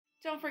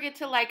Don't forget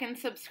to like and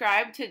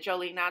subscribe to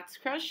Jolie Knots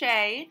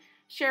Crochet.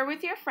 Share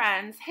with your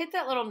friends. Hit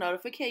that little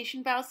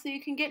notification bell so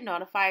you can get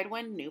notified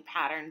when new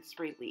patterns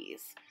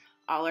release.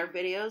 All our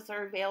videos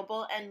are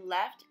available in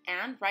left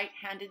and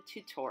right-handed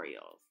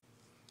tutorials.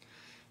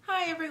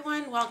 Hi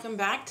everyone, welcome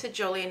back to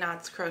Jolie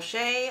Knots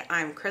Crochet.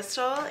 I'm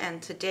Crystal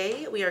and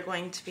today we are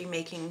going to be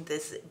making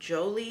this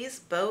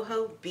Jolie's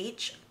Boho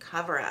Beach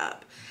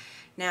Cover-Up.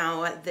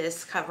 Now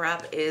this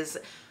cover-up is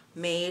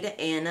made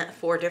in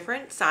 4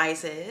 different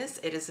sizes.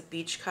 It is a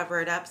beach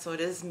covered up, so it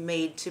is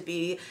made to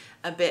be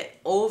a bit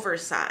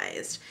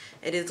oversized.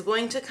 It is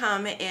going to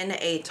come in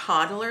a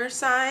toddler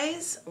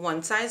size,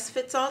 one size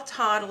fits all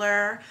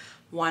toddler,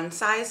 one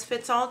size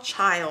fits all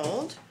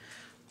child,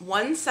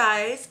 one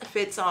size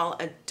fits all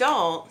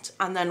adult,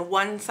 and then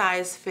one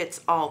size fits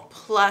all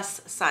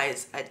plus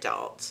size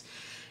adult.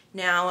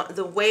 Now,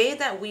 the way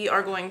that we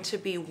are going to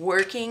be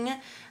working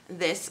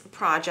this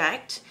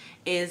project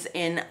is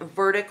in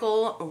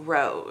vertical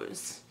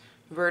rows,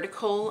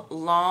 vertical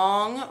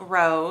long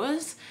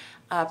rows.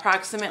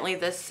 Approximately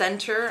the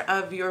center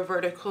of your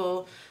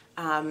vertical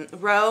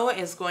row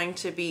is going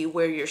to be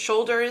where your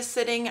shoulder is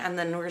sitting, and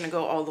then we're going to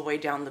go all the way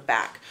down the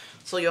back.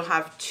 So you'll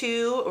have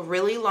 2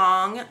 really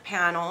long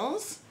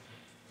panels,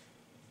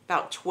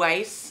 about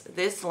twice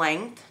this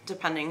length,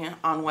 depending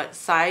on what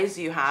size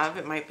you have.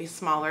 It might be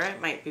smaller,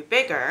 it might be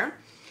bigger.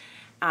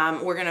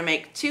 We're going to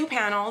make 2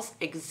 panels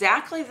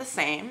exactly the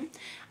same,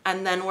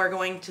 and then we're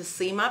going to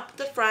seam up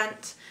the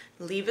front,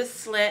 leave a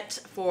slit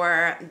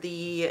for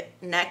the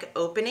neck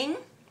opening,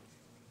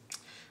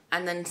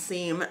 and then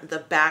seam the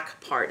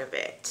back part of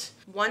it.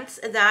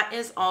 Once that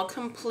is all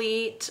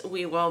complete,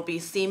 we will be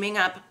seaming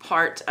up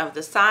part of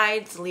the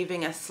sides,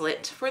 leaving a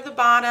slit for the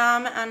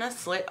bottom and a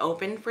slit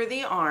open for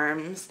the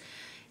arms,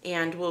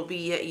 and we'll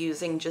be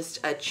using just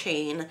a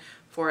chain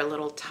for a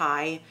little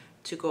tie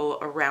to go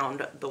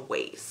around the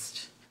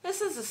waist.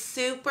 This is a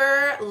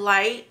super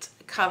light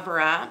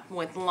cover-up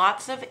with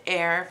lots of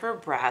air for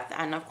breath,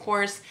 and of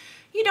course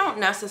you don't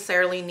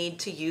necessarily need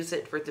to use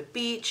it for the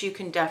beach. You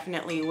can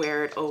definitely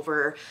wear it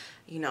over,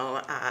 you know,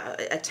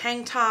 a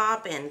tank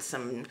top and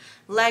some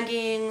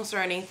leggings or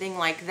anything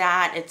like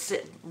that. It's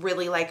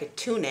really like a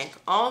tunic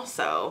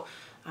also,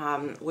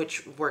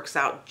 which works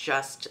out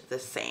just the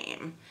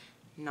same.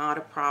 Not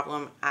a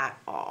problem at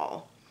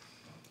all.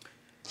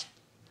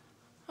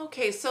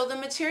 Okay, so the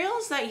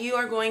materials that you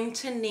are going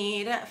to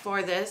need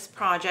for this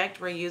project,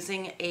 we're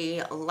using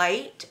a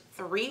light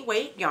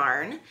 3-weight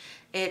yarn.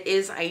 It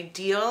is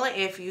ideal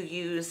if you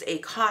use a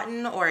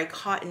cotton or a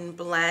cotton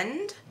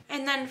blend.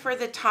 And then for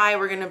the tie,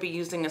 we're going to be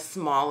using a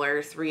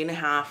smaller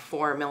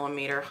 3.5-4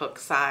 millimeter hook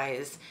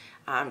size,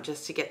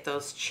 just to get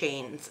those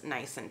chains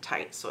nice and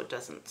tight so it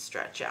doesn't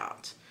stretch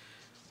out.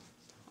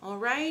 All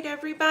right,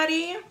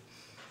 everybody.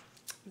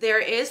 There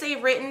is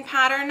a written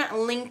pattern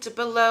linked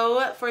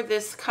below for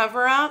this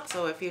cover-up,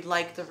 so if you'd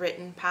like the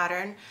written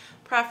pattern,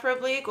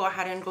 preferably go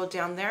ahead and go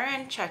down there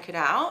and check it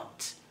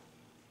out.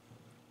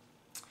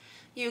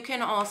 You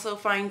can also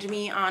find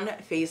me on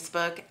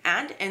Facebook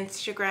and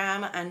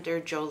Instagram under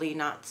Jolie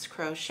Knots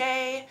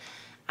Crochet,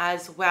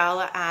 as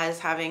well as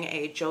having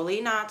a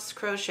Jolie Knots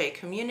Crochet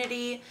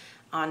community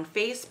on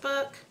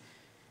Facebook.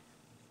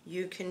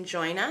 You can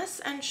join us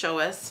and show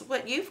us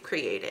what you've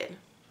created.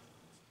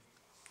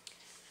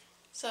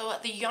 So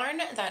the yarn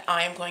that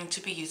I am going to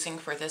be using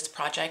for this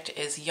project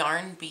is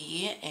Yarn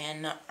Bee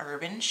in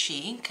Urban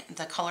Chic.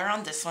 The color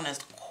on this one is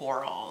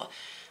Coral.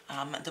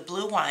 The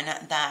blue one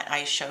that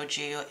I showed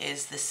you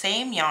is the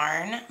same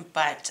yarn,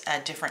 but a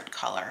different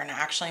color. And I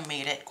actually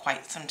made it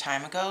quite some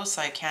time ago,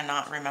 so I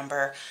cannot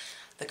remember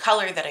the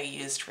color that I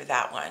used for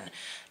that one.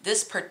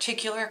 This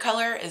particular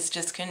color is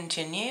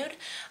discontinued,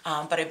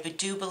 but I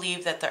do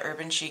believe that the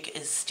Urban Chic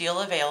is still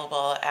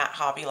available at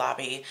Hobby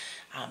Lobby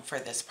for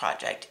this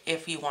project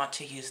if you want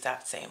to use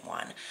that same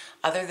one.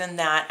 Other than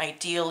that,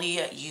 ideally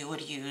you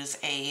would use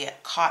a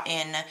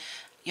cotton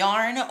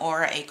yarn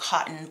or a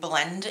cotton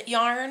blend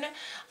yarn.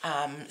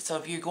 So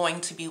if you're going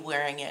to be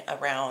wearing it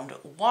around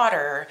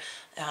water,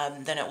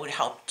 then it would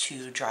help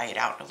to dry it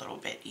out a little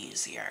bit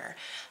easier.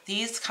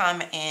 These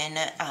come in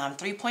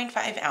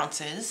 3.5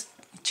 ounces,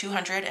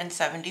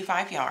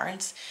 275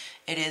 yards.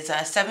 It is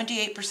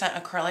 78%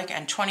 acrylic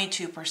and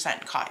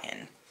 22%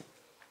 cotton.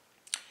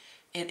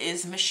 It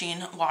is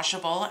machine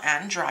washable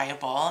and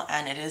dryable,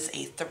 and it is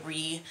a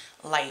 3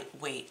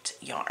 lightweight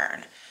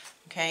yarn.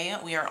 Okay,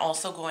 we are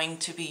also going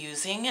to be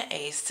using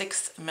a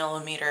 6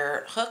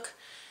 millimeter hook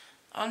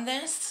on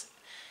this,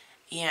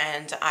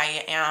 and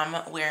I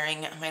am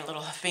wearing my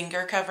little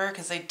finger cover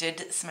because I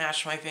did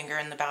smash my finger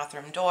in the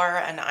bathroom door,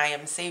 and I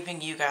am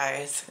saving you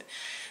guys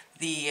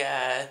the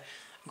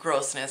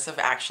grossness of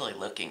actually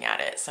looking at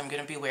it. So I'm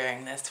going to be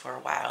wearing this for a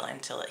while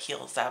until it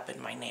heals up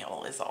and my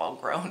nail is all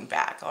grown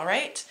back. All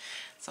right,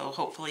 so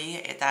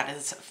hopefully that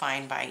is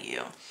fine by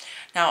you.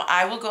 Now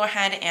I will go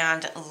ahead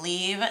and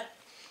leave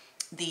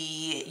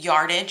the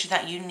yardage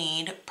that you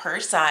need per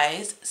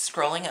size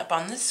scrolling up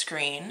on the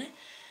screen.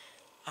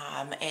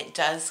 It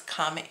does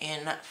come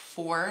in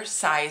 4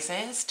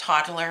 sizes: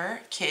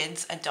 toddler,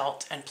 kids,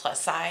 adult, and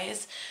plus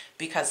size.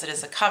 Because it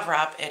is a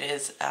cover-up, it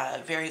is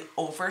very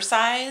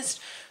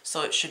oversized,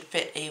 so it should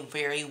fit a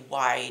very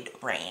wide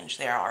range.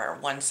 There are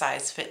one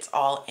size fits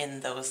all in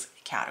those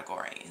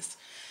categories.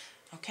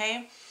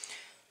 Okay,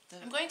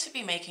 I'm going to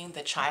be making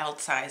the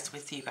child size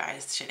with you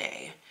guys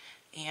today.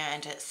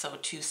 And so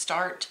to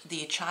start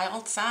the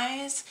child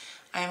size,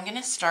 I'm going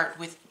to start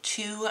with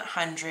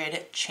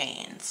 200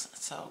 chains.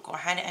 So go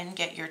ahead and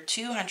get your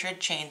 200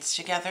 chains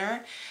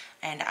together,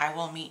 and I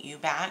will meet you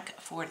back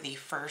for the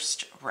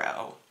first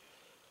row.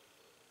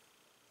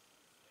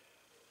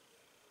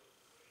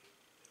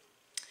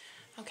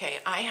 Okay,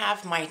 I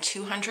have my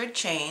 200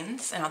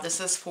 chains. Now this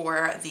is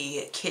for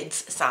the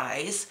kids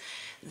size.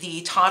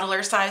 The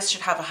toddler size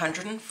should have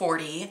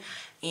 140,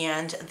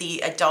 and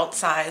the adult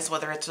size,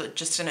 whether it's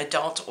just an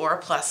adult or a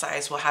plus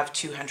size, will have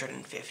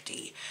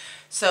 250.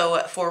 So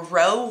for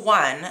row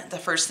 1, the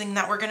first thing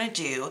that we're going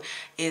to do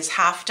is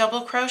half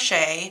double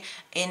crochet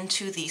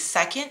into the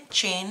second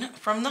chain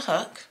from the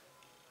hook,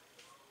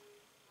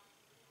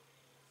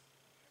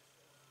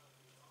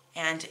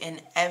 and in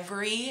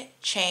every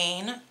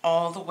chain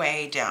all the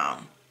way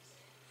down.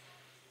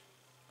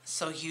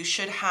 So you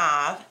should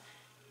have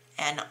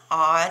an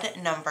odd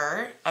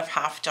number of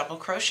half double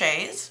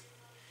crochets.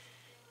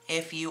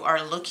 If you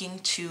are looking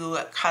to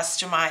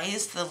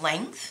customize the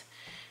length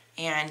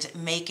and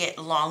make it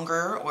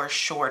longer or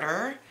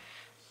shorter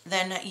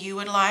than you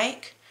would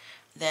like,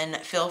 then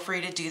feel free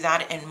to do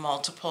that in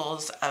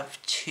multiples of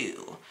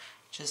 2,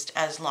 just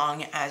as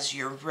long as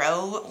your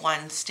row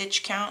 1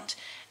 stitch count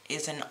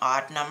is an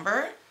odd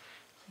number,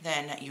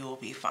 then you will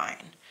be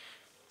fine.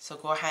 So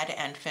go ahead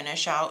and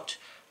finish out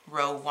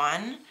row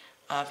 1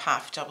 of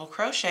half double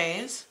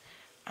crochets,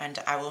 and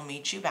I will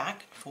meet you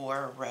back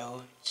for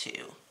row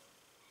 2.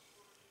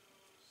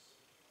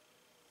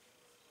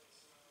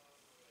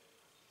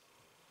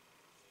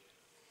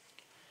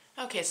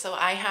 Okay, so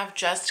I have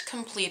just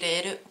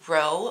completed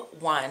row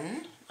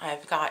 1.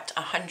 I've got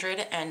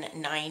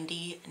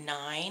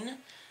 199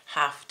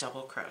 half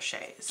double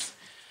crochets.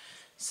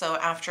 So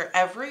after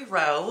every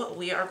row,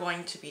 we are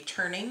going to be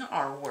turning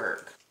our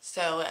work.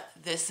 So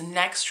this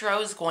next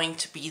row is going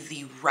to be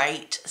the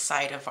right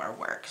side of our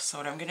work. So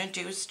what I'm going to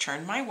do is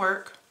turn my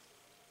work.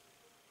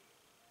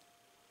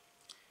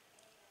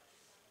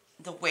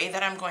 The way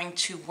that I'm going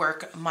to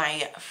work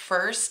my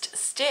first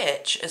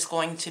stitch is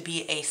going to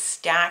be a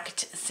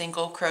stacked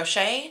single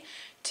crochet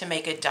to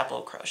make a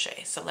double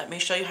crochet. So let me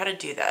show you how to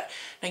do that.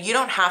 Now you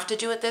don't have to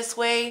do it this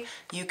way.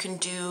 You can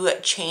do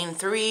chain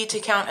 3 to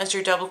count as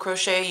your double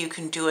crochet. You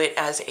can do it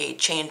as a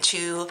chain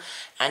 2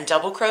 and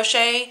double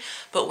crochet,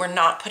 but we're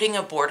not putting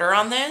a border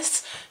on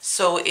this,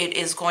 so it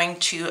is going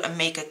to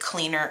make a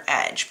cleaner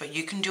edge, but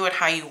you can do it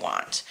how you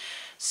want.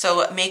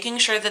 So making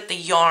sure that the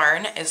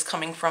yarn is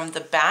coming from the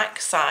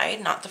back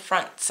side, not the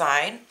front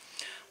side,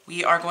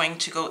 we are going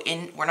to go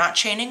in, we're not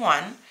chaining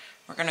 1,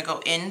 we're going to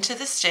go into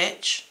the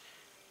stitch,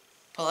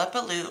 pull up a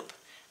loop,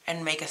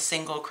 and make a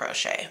single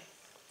crochet.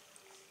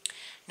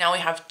 Now we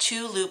have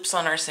 2 loops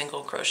on our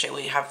single crochet.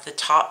 We have the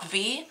top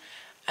V,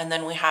 and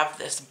then we have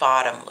this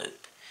bottom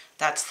loop.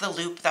 That's the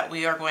loop that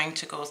we are going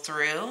to go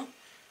through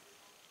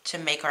to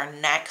make our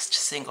next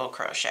single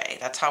crochet.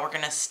 That's how we're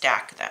going to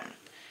stack them.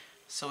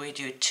 So we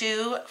do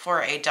 2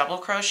 for a double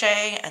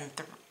crochet and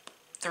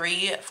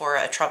 3 for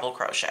a treble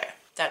crochet.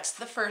 That's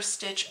the first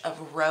stitch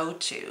of row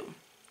 2.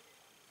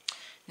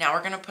 Now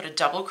we're going to put a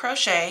double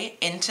crochet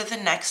into the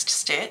next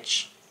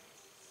stitch,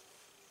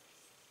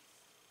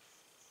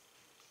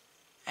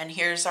 and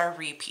here's our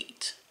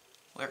repeat.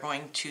 We're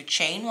going to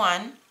chain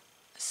 1,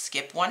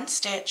 skip 1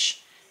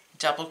 stitch,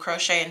 double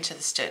crochet into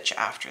the stitch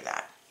after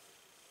that.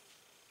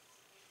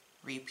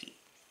 Repeat.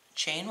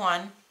 Chain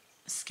 1,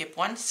 skip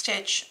 1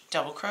 stitch,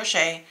 double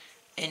crochet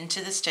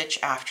into the stitch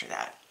after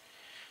that.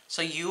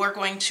 So you are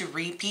going to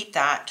repeat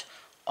that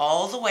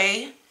all the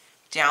way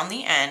down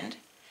the end,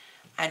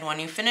 and when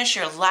you finish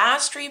your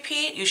last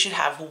repeat, you should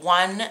have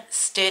 1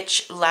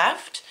 stitch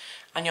left,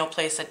 and you'll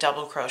place a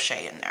double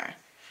crochet in there.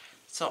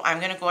 So I'm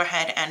going to go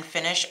ahead and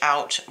finish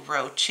out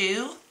row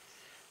 2,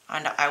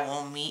 and I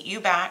will meet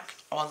you back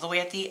all the way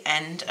at the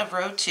end of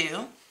row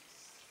 2.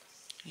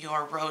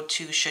 Your row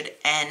 2 should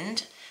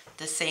end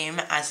the same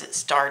as it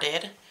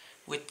started,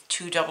 with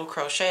 2 double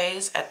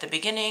crochets at the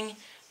beginning,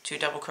 2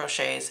 double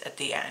crochets at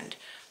the end.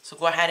 So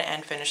go ahead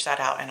and finish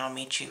that out, and I'll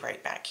meet you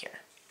right back here.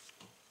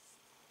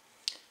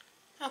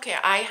 Okay,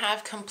 I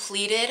have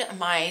completed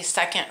my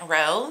second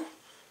row,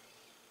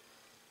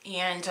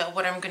 and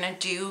what I'm going to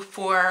do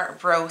for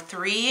row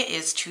 3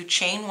 is to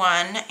chain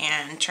 1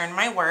 and turn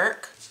my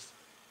work.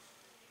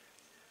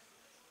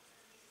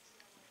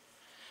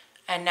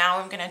 And now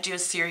I'm going to do a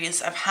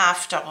series of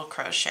half double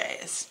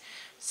crochets.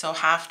 So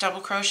half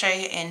double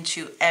crochet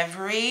into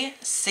every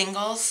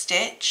single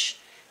stitch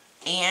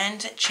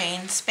and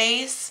chain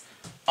space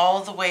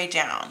all the way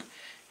down.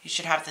 You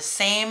should have the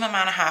same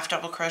amount of half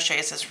double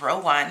crochets as row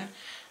 1.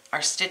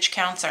 Our stitch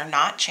counts are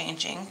not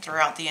changing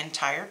throughout the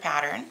entire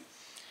pattern.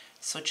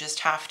 So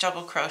just half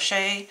double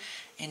crochet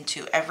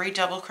into every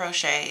double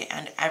crochet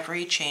and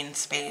every chain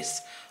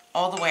space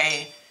all the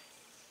way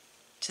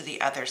to the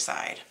other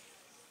side.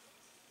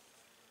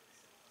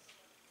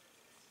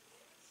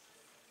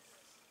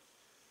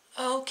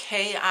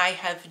 Okay, I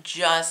have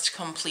just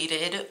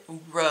completed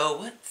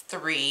row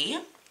 3.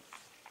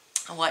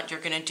 What you're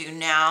going to do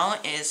now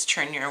is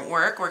turn your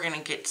work. We're going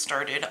to get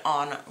started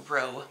on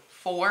row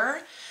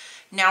 4.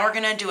 Now we're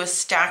going to do a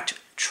stacked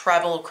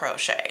treble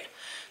crochet.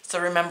 So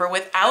remember,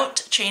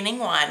 without chaining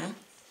 1,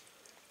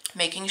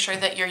 making sure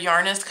that your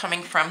yarn is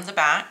coming from the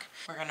back,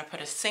 we're going to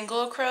put a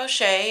single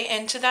crochet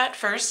into that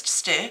first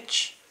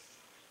stitch.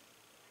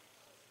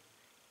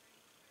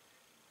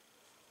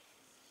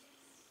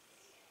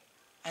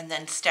 And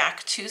then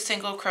stack 2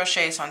 single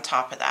crochets on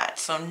top of that.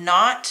 So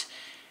not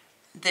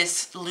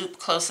this loop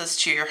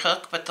closest to your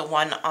hook, but the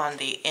one on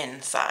the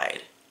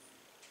inside,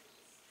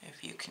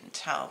 if you can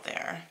tell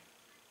there.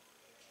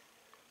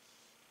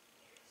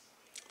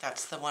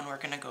 That's the one we're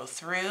going to go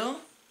through.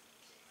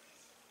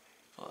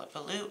 Pull up a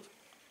loop,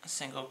 a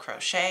single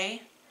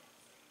crochet.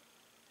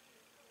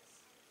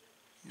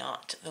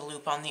 Not the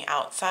loop on the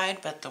outside,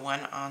 but the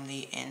one on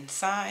the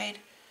inside.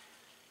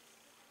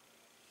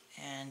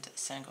 And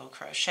single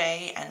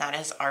crochet, and that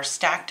is our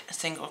stacked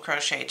single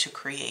crochet to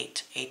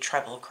create a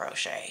treble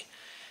crochet.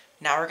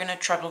 Now we're going to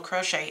treble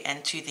crochet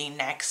into the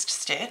next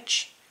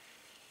stitch.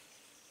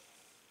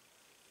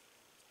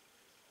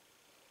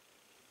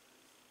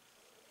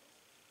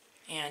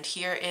 And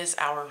here is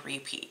our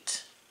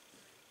repeat.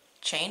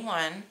 Chain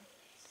 1,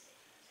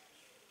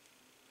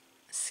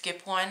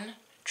 skip 1,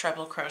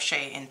 treble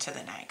crochet into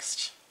the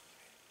next.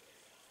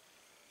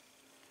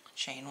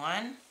 Chain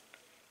 1,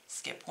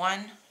 skip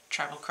 1,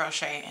 treble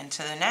crochet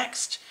into the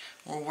next.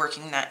 We're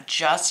working that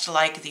just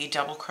like the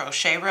double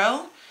crochet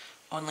row,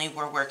 only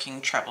we're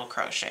working treble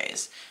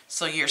crochets.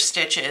 So your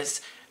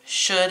stitches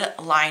should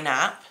line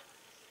up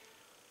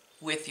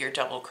with your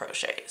double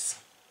crochets.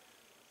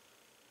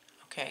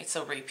 Okay,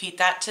 so repeat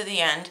that to the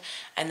end,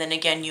 and then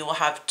again you will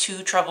have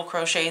 2 treble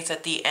crochets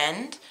at the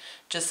end,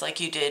 just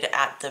like you did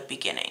at the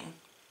beginning.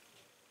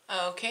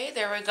 Okay,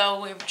 there we go.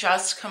 We've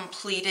just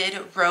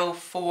completed row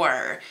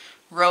 4.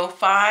 Row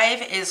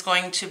 5 is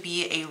going to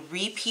be a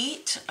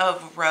repeat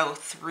of row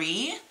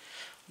 3,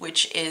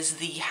 which is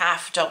the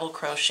half double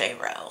crochet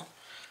row.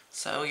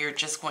 So you're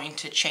just going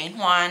to chain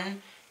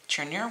 1,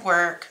 turn your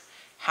work,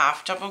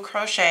 half double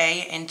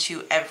crochet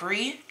into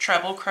every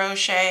treble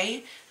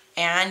crochet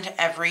and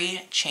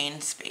every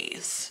chain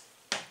space,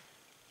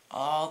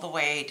 all the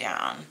way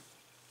down.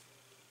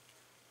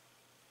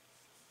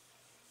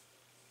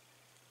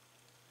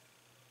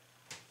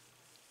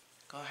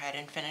 Go ahead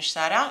and finish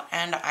that out,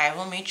 and I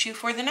will meet you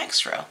for the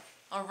next row.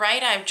 All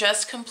right, I've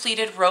just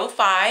completed row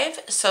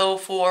 5. So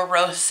for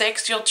row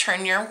 6, you'll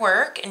turn your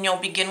work and you'll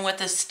begin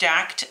with a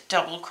stacked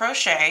double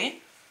crochet.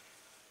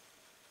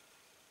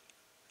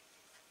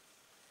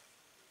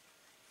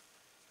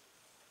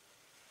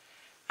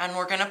 And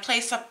we're going to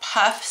place a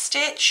puff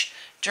stitch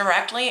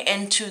directly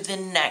into the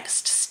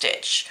next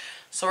stitch.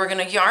 So we're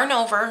going to yarn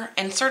over,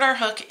 insert our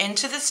hook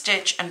into the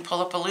stitch, and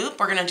pull up a loop.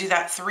 We're going to do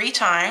that 3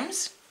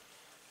 times.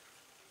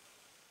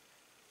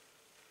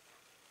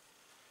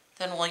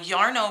 Then we'll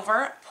yarn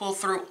over, pull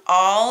through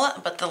all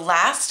but the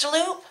last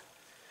loop,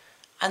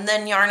 and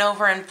then yarn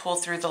over and pull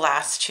through the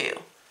last 2.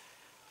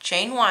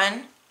 Chain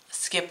 1,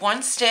 skip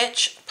 1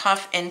 stitch,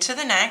 puff into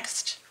the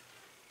next,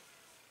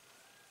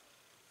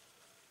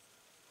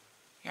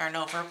 yarn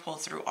over, pull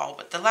through all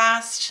but the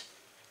last,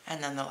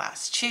 and then the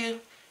last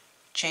 2,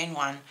 chain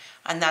 1.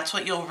 And that's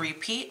what you'll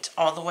repeat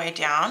all the way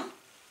down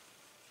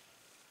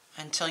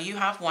until you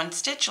have 1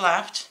 stitch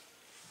left,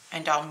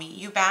 and I'll meet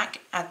you back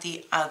at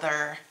the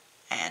other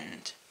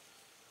end,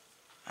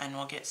 and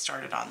we'll get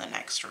started on the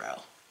next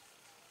row.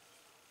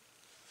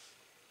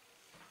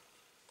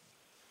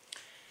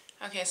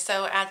 Okay,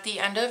 so at the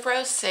end of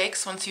row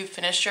 6, once you've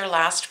finished your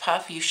last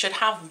puff, you should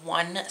have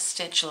 1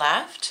 stitch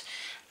left,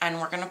 and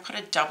we're going to put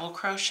a double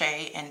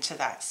crochet into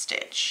that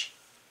stitch.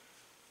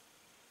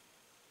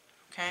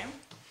 Okay,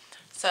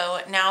 so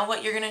now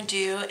what you're going to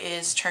do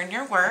is turn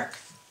your work.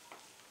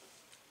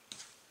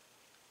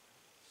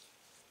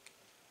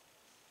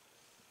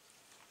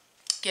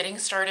 Getting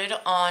started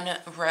on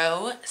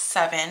row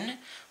 7,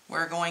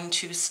 we're going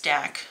to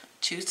stack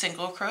 2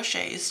 single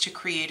crochets to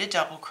create a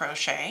double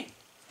crochet.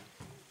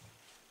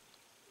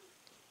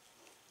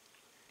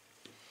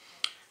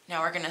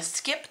 Now we're going to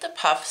skip the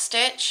puff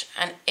stitch,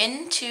 and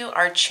into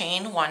our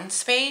chain 1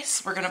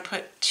 space, we're going to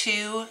put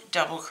 2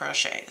 double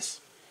crochets.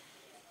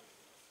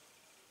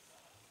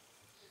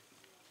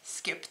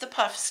 Skip the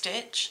puff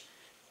stitch,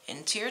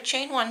 into your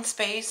chain 1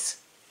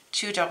 space,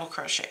 2 double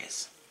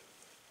crochets.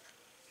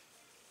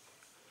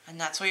 And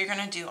that's what you're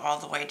going to do all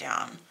the way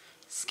down.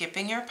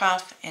 Skipping your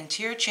puff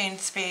into your chain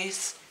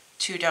space,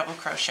 2 double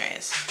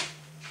crochets.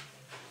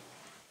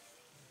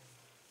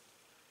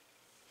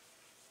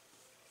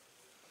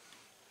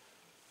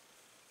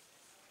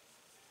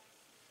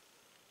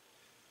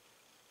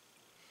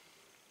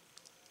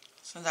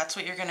 So that's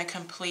what you're going to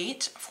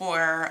complete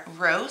for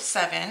row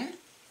 7.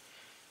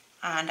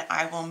 and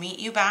I will meet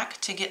you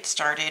back to get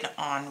started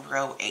on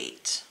row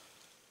 8.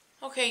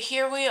 Okay,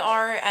 here we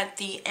are at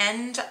the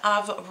end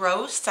of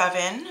row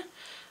 7.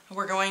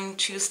 We're going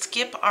to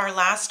skip our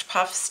last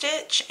puff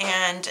stitch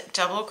and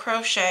double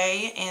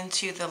crochet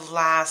into the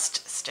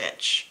last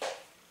stitch.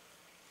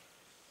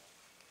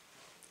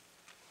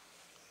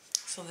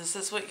 So this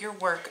is what your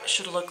work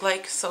should look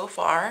like so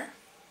far.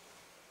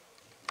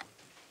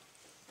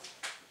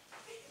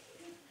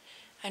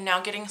 And now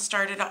getting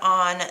started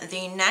on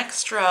the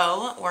next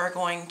row, we're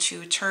going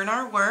to turn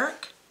our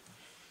work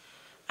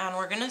and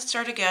we're going to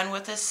start again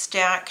with a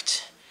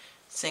stacked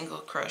single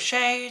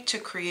crochet to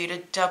create a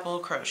double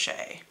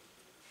crochet.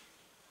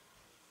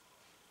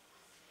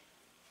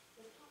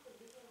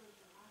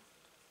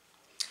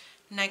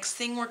 Next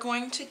thing we're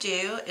going to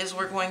do is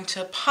we're going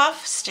to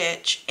puff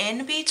stitch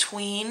in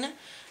between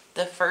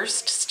the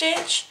first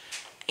stitch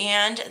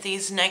and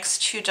these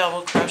next 2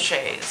 double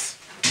crochets.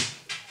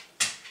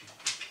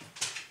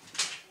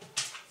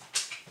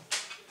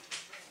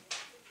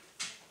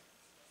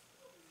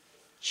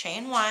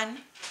 Chain 1,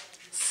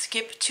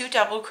 skip 2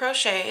 double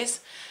crochets,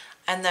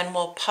 and then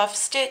we'll puff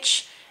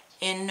stitch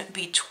in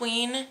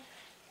between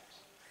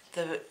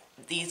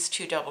these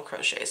 2 double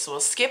crochets. So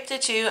we'll skip the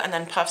 2 and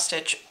then puff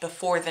stitch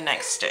before the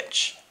next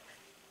stitch.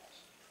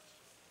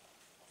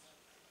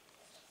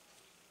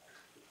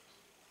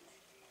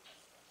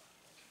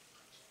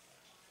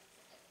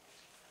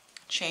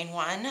 Chain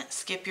 1,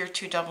 skip your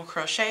 2 double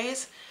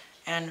crochets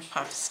and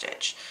puff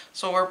stitch.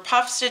 So we're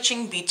puff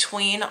stitching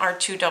between our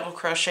 2 double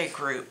crochet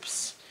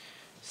groups,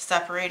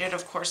 separated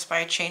of course by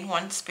a chain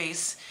 1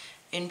 space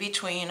in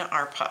between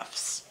our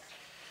puffs.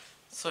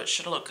 So it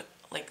should look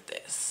like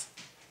this.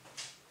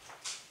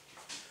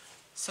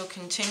 So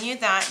continue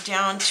that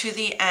down to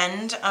the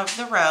end of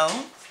the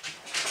row,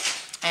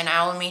 and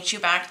I will meet you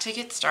back to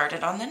get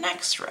started on the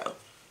next row.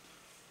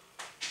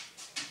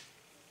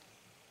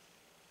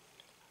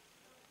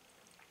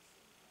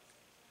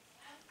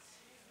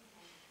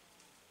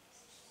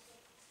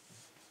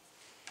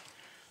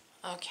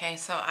 Okay,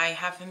 so I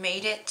have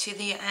made it to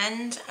the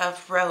end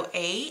of row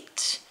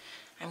 8.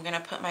 I'm going to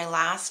put my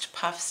last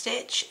puff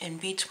stitch in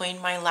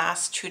between my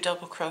last 2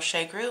 double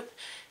crochet group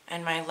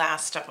and my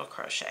last double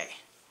crochet.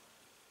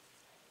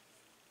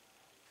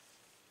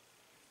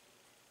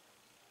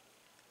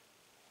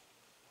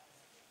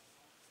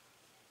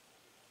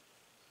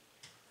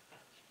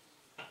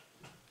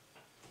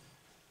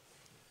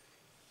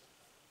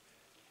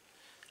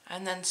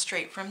 And then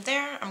straight from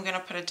there, I'm going to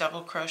put a double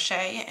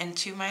crochet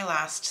into my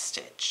last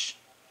stitch.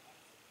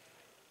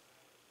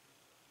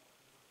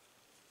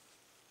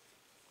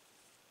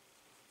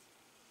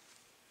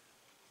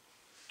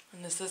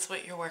 And this is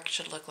what your work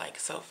should look like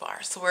so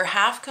far. So we're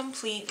half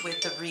complete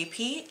with the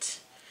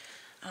repeat.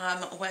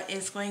 What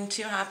is going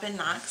to happen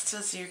next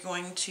is you're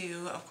going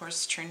to, of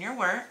course, turn your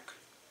work.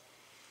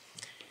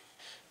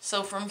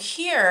 So from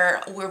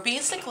here, we're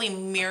basically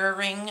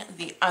mirroring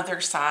the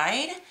other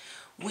side.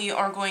 We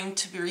are going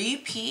to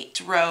repeat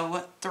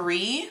row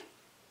 3,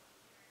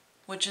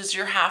 which is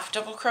your half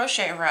double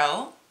crochet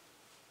row,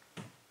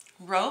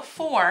 row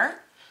 4,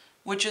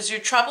 which is your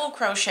treble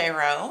crochet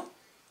row,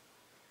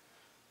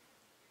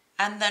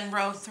 and then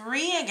row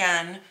 3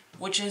 again,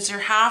 which is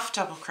your half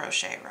double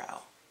crochet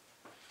row.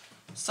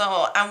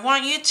 So I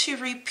want you to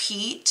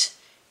repeat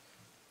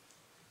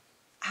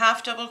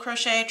half double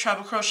crochet,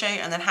 treble crochet,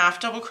 and then half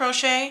double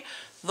crochet,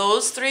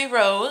 those 3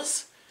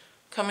 rows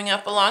coming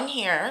up along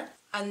here.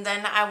 And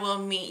then I will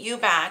meet you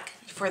back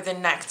for the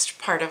next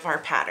part of our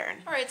pattern.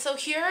 All right, so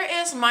here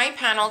is my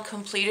panel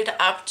completed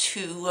up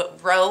to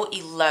row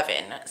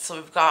 11. So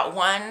we've got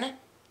 1,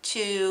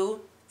 2,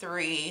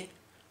 3,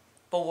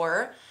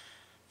 4,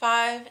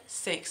 5,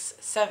 6,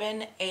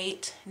 7,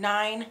 8,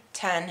 9,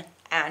 10,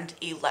 and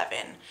 11.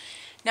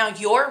 Now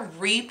your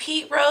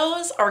repeat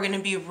rows are going to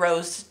be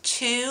rows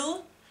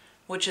 2,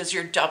 which is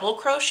your double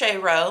crochet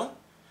row,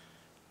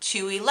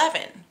 to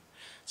 11.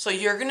 So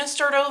you're going to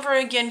start over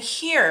again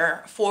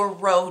here for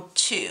row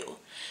 2.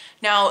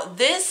 Now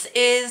this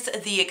is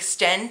the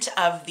extent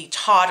of the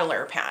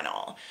toddler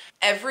panel.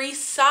 Every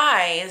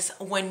size,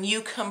 when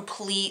you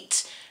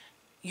complete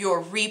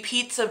your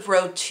repeats of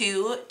row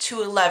 2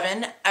 to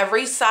 11,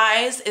 every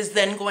size is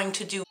then going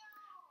to do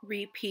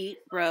repeat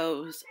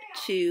rows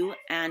 2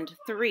 and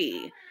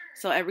 3.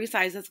 So every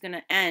size is going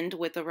to end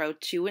with a row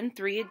 2 and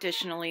 3,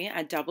 additionally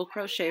a double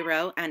crochet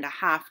row and a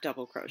half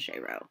double crochet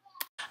row.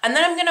 And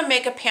then I'm going to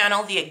make a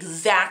panel the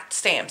exact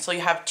same. So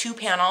you have 2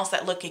 panels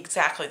that look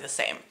exactly the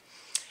same.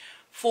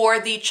 For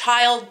the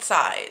child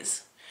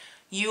size,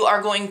 you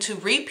are going to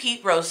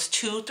repeat rows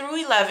 2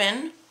 through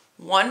 11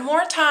 one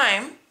more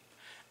time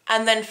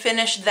and then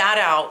finish that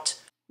out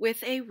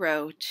with a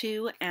row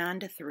 2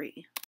 and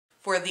 3.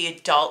 For the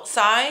adult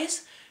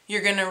size,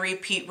 you're going to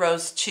repeat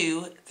rows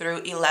 2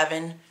 through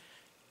 11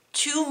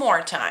 2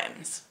 more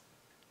times.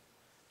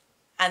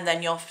 And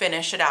then you'll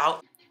finish it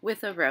out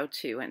with a row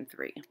 2 and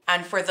 3.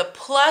 And for the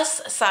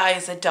plus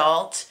size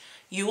adult,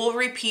 you will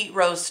repeat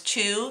rows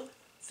 2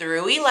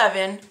 through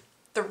 11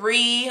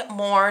 3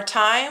 more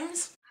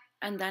times.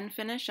 And then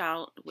finish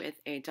out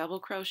with a double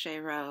crochet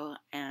row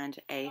and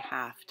a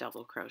half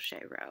double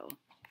crochet row.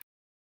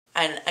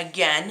 And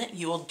again,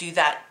 you will do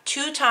that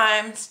 2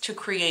 times to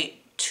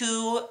create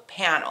 2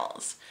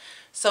 panels.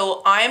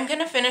 So I'm going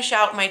to finish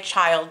out my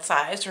child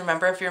size.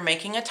 Remember, if you're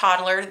making a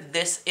toddler,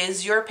 this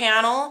is your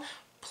panel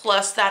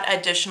plus that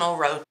additional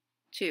row.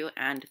 2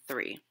 and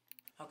 3.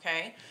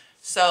 Okay,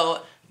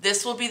 so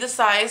this will be the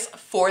size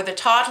for the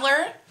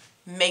toddler.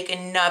 Make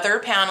another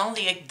panel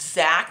the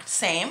exact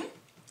same.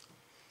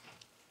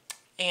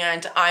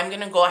 And I'm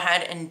going to go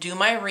ahead and do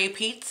my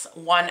repeats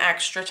 1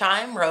 extra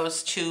time,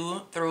 rows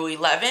 2 through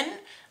 11,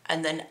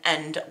 and then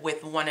end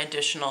with 1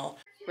 additional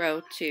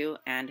row 2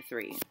 and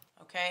 3.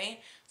 Okay,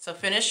 so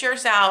finish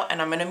yours out,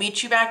 and I'm going to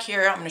meet you back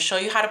here. I'm going to show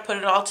you how to put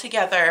it all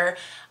together,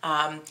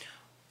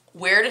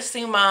 where to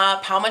seam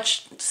up, how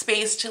much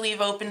space to leave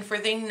open for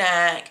the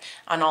neck,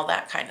 and all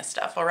that kind of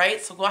stuff. All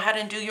right, so go ahead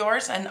and do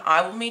yours, and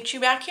I will meet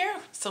you back here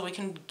so we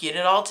can get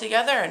it all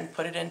together and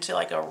put it into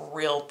like a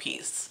real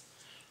piece.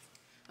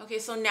 Okay,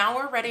 so now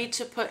we're ready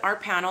to put our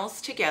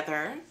panels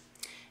together.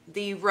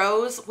 The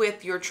rows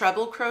with your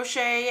treble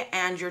crochet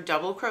and your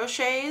double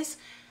crochets,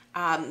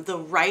 the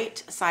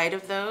right side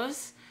of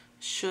those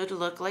should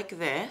look like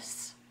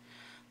this.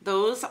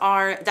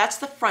 That's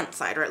the front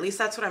side, or at least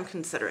that's what I'm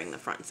considering the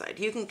front side.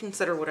 You can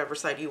consider whatever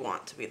side you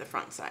want to be the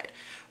front side.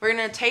 We're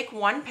going to take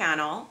one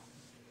panel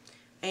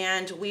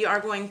and we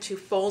are going to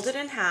fold it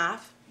in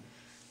half,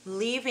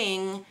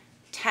 leaving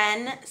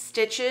 10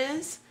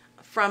 stitches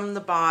from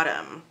the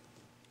bottom.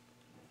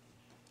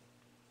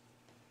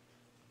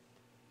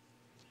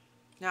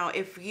 Now,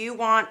 if you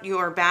want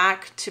your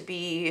back to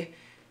be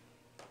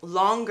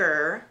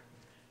longer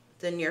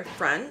than your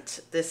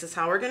front, this is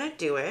how we're going to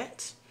do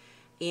it.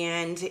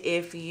 And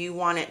if you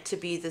want it to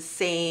be the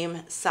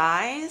same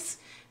size,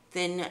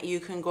 then you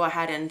can go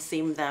ahead and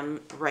seam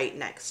them right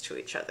next to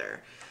each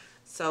other.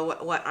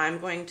 So what I'm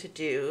going to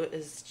do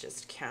is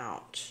just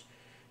count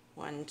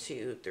 1,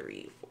 2,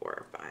 3,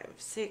 4, 5,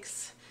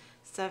 6,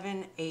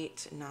 7,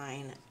 8,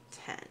 9,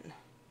 10.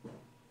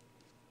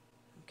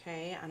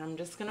 Okay, and I'm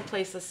just going to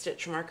place a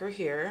stitch marker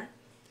here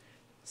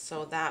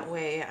so that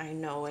way I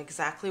know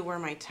exactly where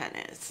my 10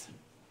 is.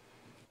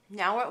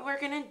 Now what we're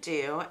going to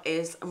do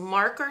is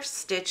mark our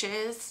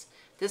stitches.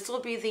 This will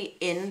be the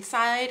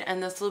inside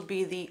and this will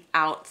be the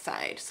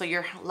outside. So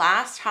your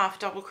last half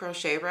double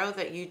crochet row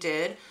that you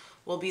did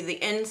will be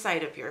the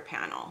inside of your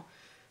panel,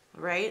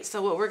 right?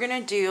 So what we're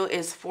going to do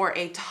is for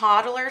a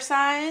toddler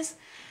size,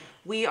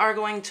 we are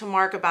going to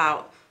mark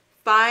about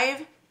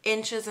 5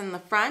 inches in the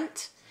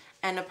front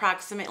and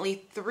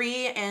approximately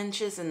 3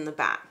 inches in the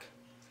back.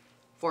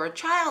 For a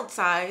child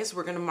size,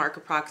 we're going to mark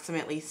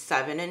approximately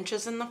 7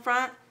 inches in the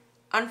front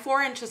and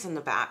 4 inches in the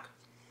back.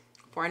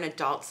 For an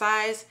adult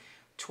size,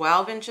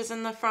 12 inches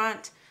in the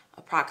front,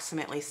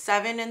 approximately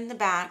 7 in the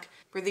back.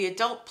 For the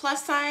adult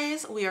plus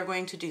size, we are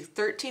going to do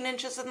 13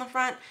 inches in the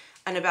front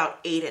and about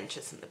 8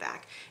 inches in the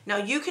back. Now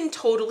you can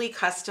totally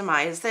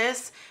customize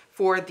this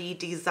for the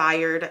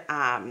desired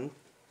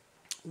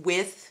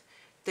width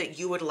that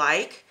you would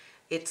like.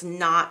 It's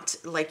not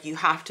like you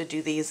have to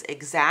do these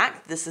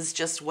exact. This is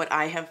just what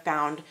I have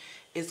found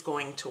is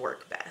going to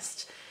work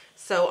best.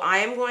 So I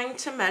am going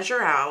to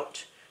measure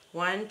out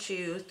 1,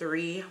 2,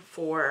 3,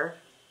 4,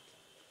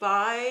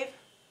 5,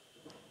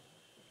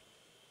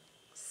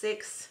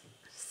 6,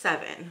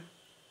 7.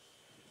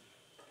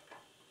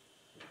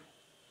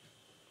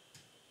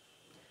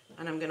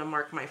 And I'm going to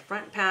mark my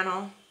front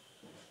panel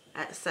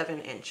at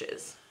 7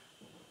 inches.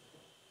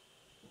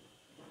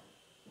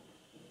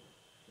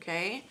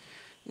 Okay.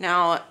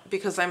 Now,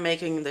 because I'm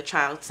making the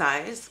child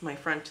size, my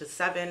front is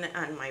 7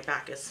 and my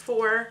back is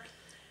 4.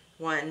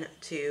 1,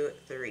 2,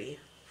 3,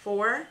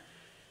 4.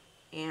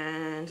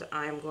 And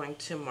I'm going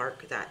to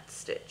mark that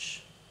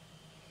stitch.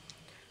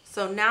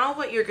 So now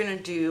what you're going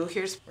to do,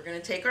 we're going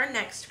to take our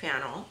next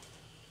panel,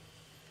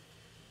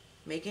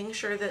 making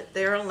sure that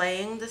they're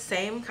laying the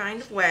same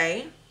kind of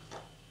way.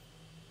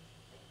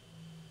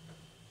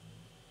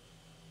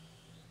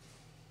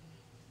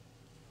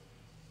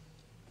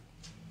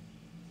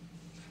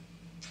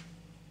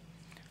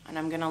 And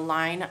I'm going to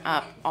line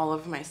up all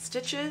of my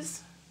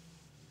stitches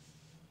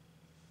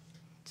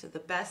to the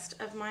best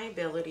of my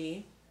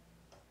ability.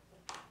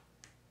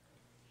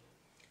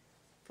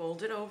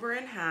 Fold it over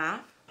in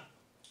half.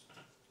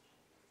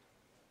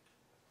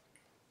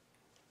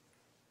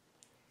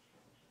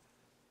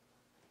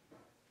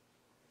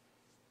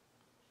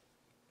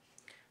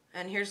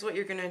 And here's what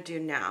you're going to do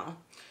now.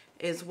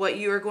 Is what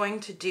you are going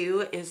to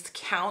do is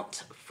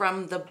count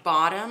from the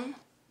bottom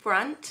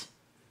front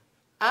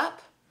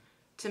up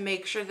to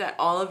make sure that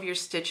all of your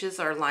stitches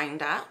are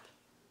lined up,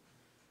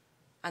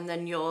 and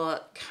then you'll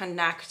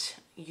connect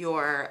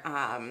your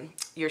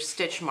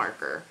stitch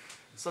marker,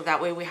 so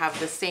that way we have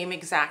the same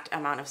exact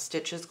amount of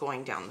stitches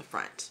going down the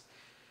front.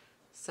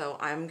 So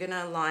I'm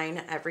gonna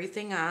line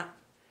everything up,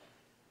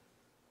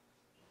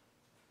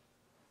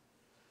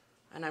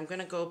 and I'm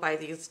gonna go by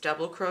these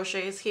double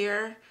crochets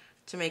here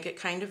to make it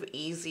kind of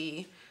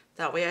easy.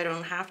 That way I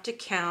don't have to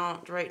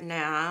count right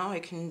now. I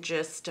can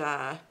just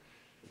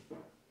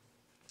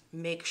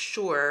make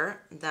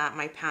sure that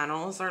my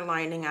panels are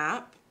lining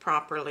up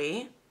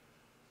properly.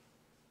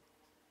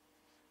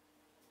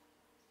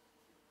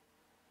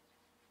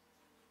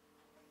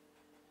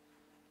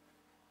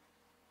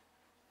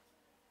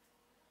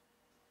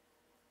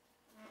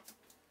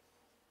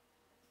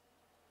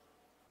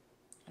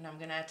 And I'm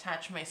going to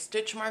attach my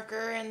stitch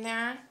marker in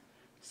there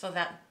so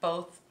that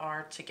both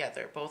are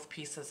together, both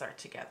pieces are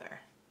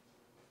together.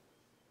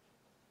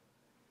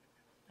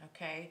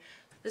 Okay,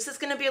 this is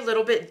going to be a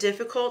little bit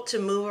difficult to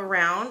move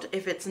around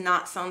if it's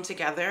not sewn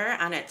together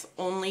and it's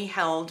only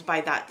held by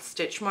that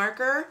stitch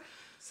marker.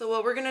 So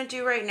what we're going to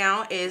do right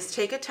now is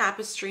take a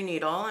tapestry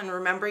needle, and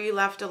remember you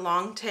left a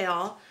long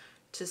tail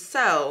to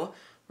sew.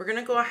 We're going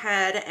to go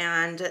ahead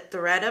and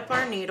thread up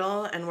our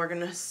needle, and we're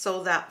going to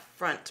sew that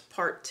front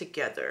part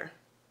together.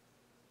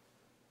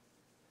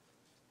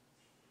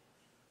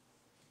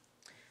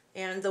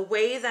 And the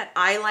way that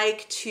I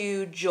like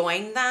to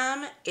join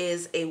them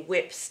is a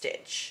whip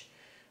stitch.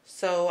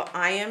 So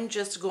I am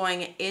just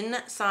going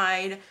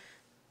inside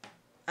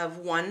of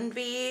one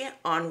V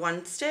on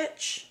one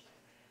stitch,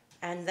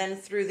 and then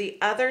through the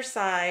other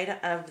side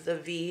of the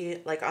V,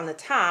 like on the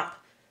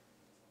top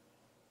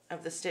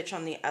of the stitch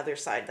on the other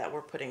side that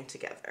we're putting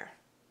together.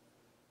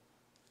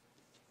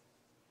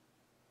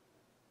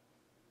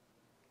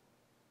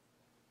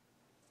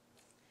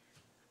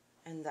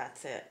 And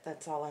that's it.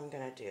 That's all I'm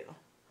going to do.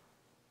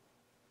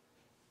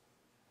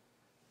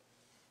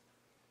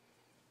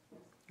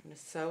 I'm going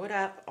to sew it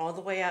up all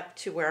the way up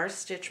to where our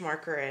stitch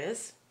marker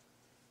is,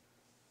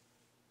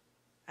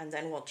 and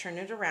then we'll turn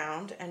it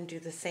around and do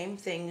the same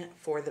thing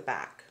for the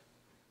back.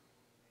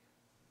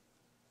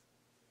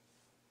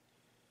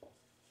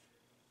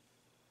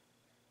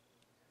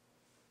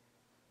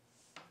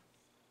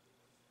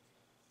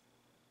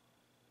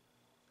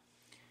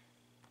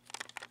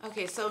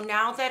 Okay, so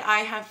now that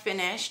I have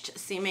finished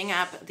seaming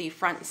up the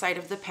front side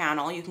of the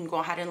panel, you can go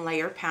ahead and lay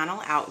your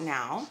panel out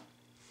now.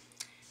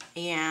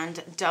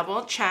 And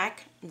double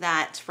check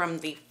that from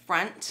the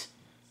front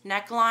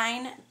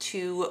neckline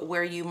to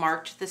where you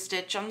marked the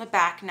stitch on the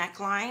back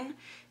neckline,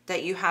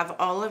 that you have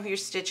all of your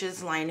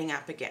stitches lining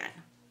up again.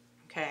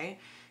 Okay,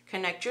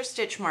 connect your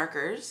stitch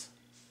markers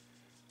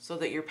so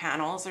that your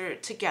panels are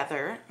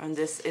together, and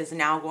this is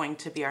now going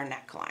to be our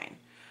neckline.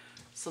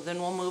 So then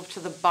we'll move to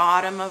the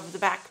bottom of the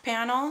back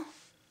panel,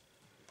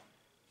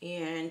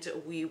 and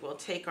we will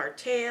take our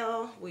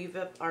tail, weave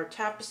up our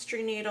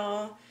tapestry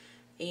needle,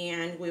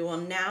 and we will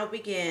now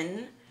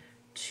begin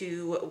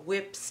to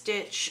whip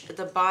stitch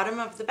the bottom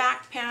of the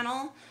back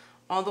panel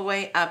all the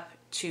way up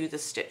to the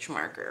stitch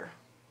marker.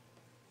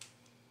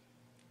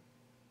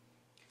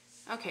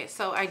 Okay,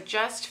 so I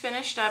just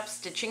finished up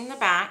stitching the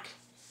back.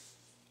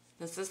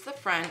 This is the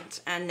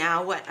front, and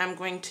now what I'm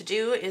going to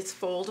do is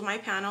fold my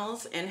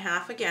panels in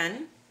half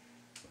again.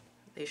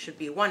 They should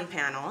be one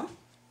panel.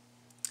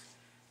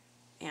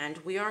 And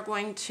we are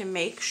going to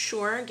make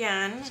sure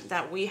again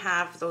that we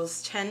have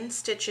those 10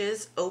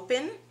 stitches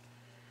open,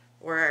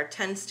 or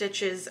 10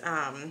 stitches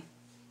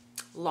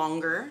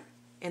longer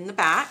in the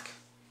back.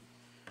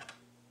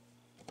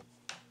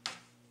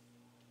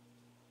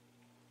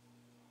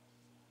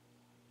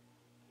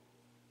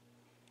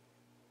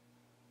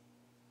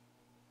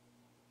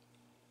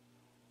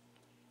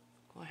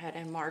 Go ahead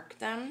and mark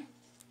them.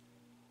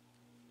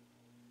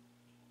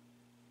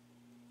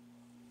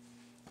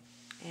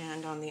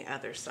 And on the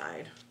other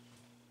side.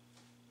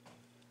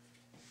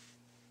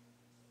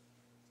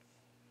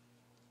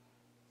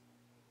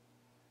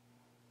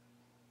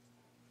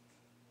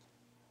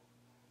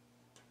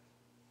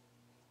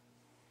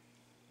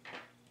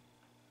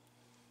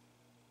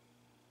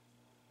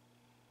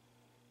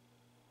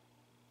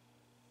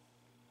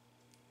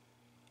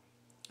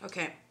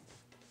 Okay,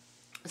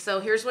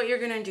 so here's what you're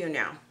going to do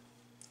now.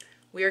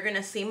 We are going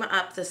to seam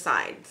up the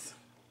sides.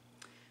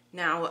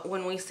 Now,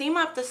 when we seam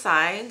up the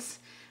sides,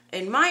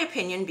 in my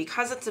opinion,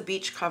 because it's a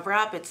beach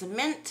cover-up, it's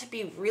meant to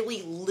be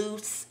really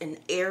loose and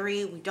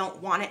airy. We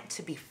don't want it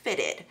to be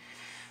fitted.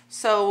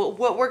 So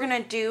what we're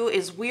going to do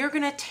is we're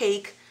going to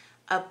take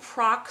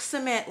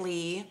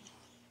approximately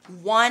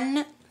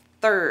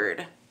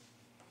 1/3.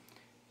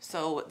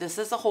 So this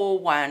is a whole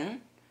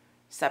one,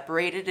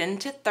 separated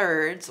into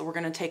thirds. We're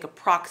going to take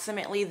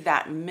approximately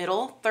that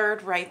middle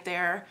third right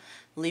there,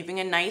 leaving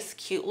a nice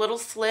cute little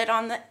slit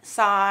on the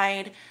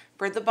side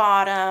for the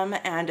bottom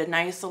and a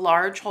nice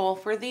large hole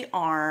for the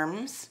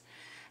arms.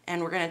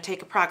 And we're going to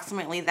take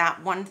approximately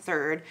that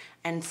 1/3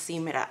 and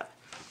seam it up.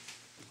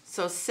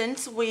 So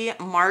since we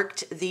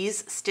marked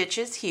these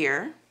stitches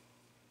here,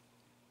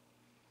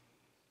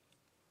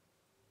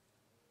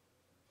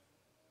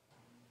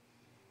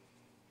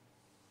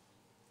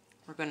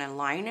 we're going to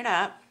line it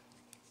up.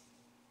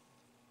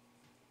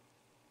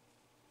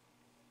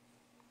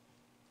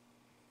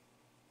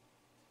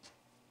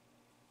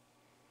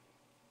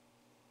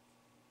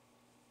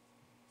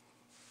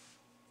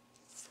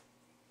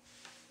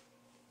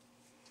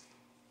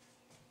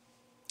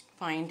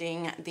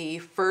 Finding the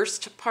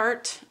first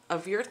part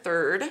of your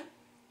third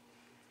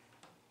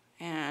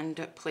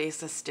and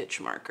place a stitch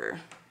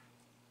marker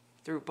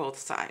through both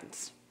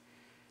sides.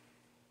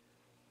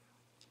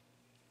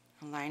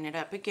 Line it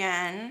up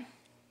again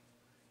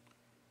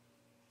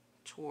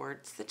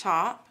towards the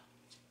top.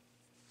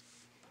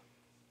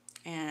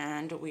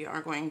 And we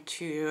are going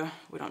to,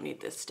 we don't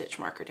need this stitch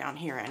marker down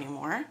here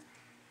anymore.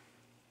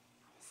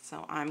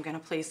 So I'm going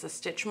to place a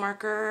stitch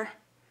marker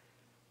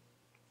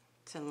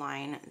to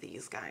line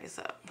these guys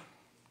up.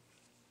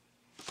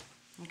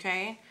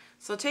 Okay,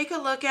 so take a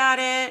look at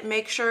it,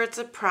 make sure it's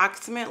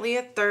approximately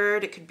a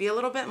third. It could be a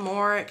little bit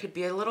more, it could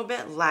be a little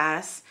bit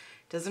less.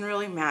 Doesn't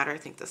really matter. I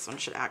think this one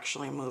should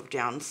actually move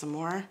down some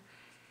more.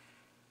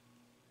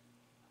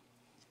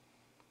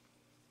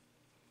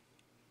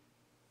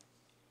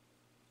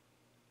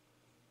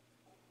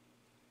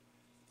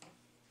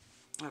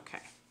 Okay,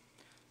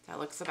 that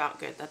looks about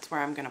good. That's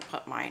where I'm going to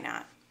put mine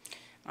at.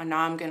 And now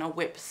I'm going to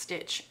whip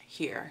stitch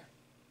here.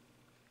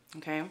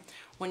 Okay,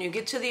 when you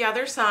get to the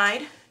other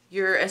side,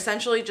 you're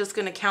essentially just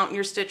going to count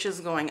your stitches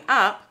going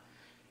up,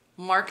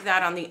 mark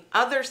that on the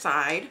other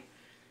side,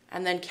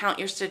 and then count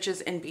your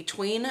stitches in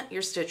between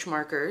your stitch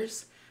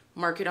markers,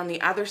 mark it on the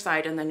other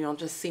side, and then you'll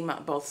just seam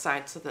up both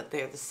sides so that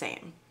they're the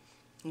same.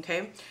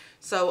 Okay,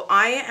 so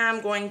I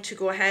am going to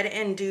go ahead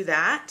and do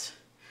that.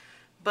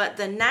 But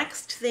the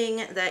next thing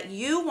that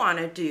you want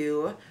to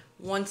do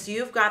once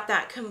you've got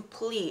that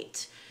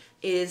complete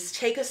is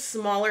take a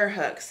smaller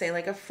hook, say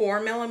like a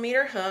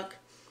 4mm hook,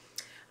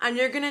 and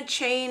you're going to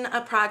chain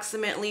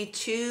approximately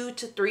 200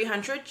 to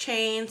 300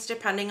 chains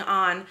depending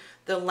on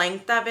the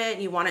length of it.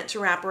 You want it to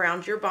wrap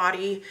around your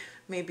body,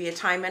 maybe a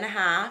time and a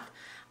half,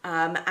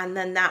 and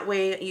then that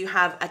way you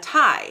have a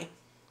tie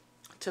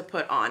to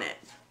put on it.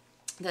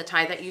 The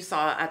tie that you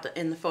saw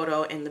in the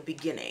photo in the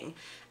beginning.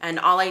 And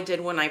all I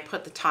did when I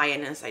put the tie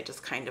in is I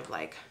just kind of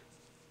like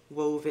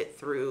wove it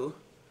through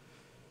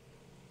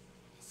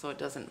so it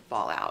doesn't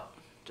fall out.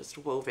 Just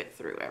wove it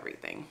through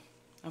everything.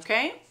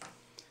 Okay?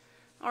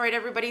 All right,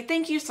 everybody,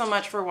 thank you so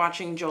much for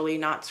watching Jolie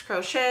Knots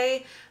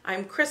Crochet.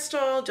 I'm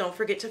Crystal. Don't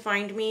forget to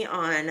find me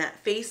on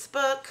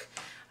Facebook,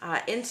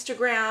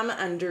 Instagram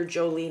under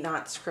Jolie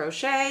Knots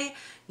Crochet.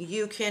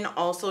 You can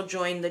also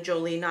join the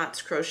Jolie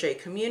Knots Crochet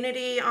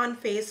community on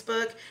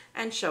Facebook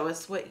and show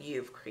us what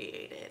you've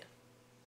created.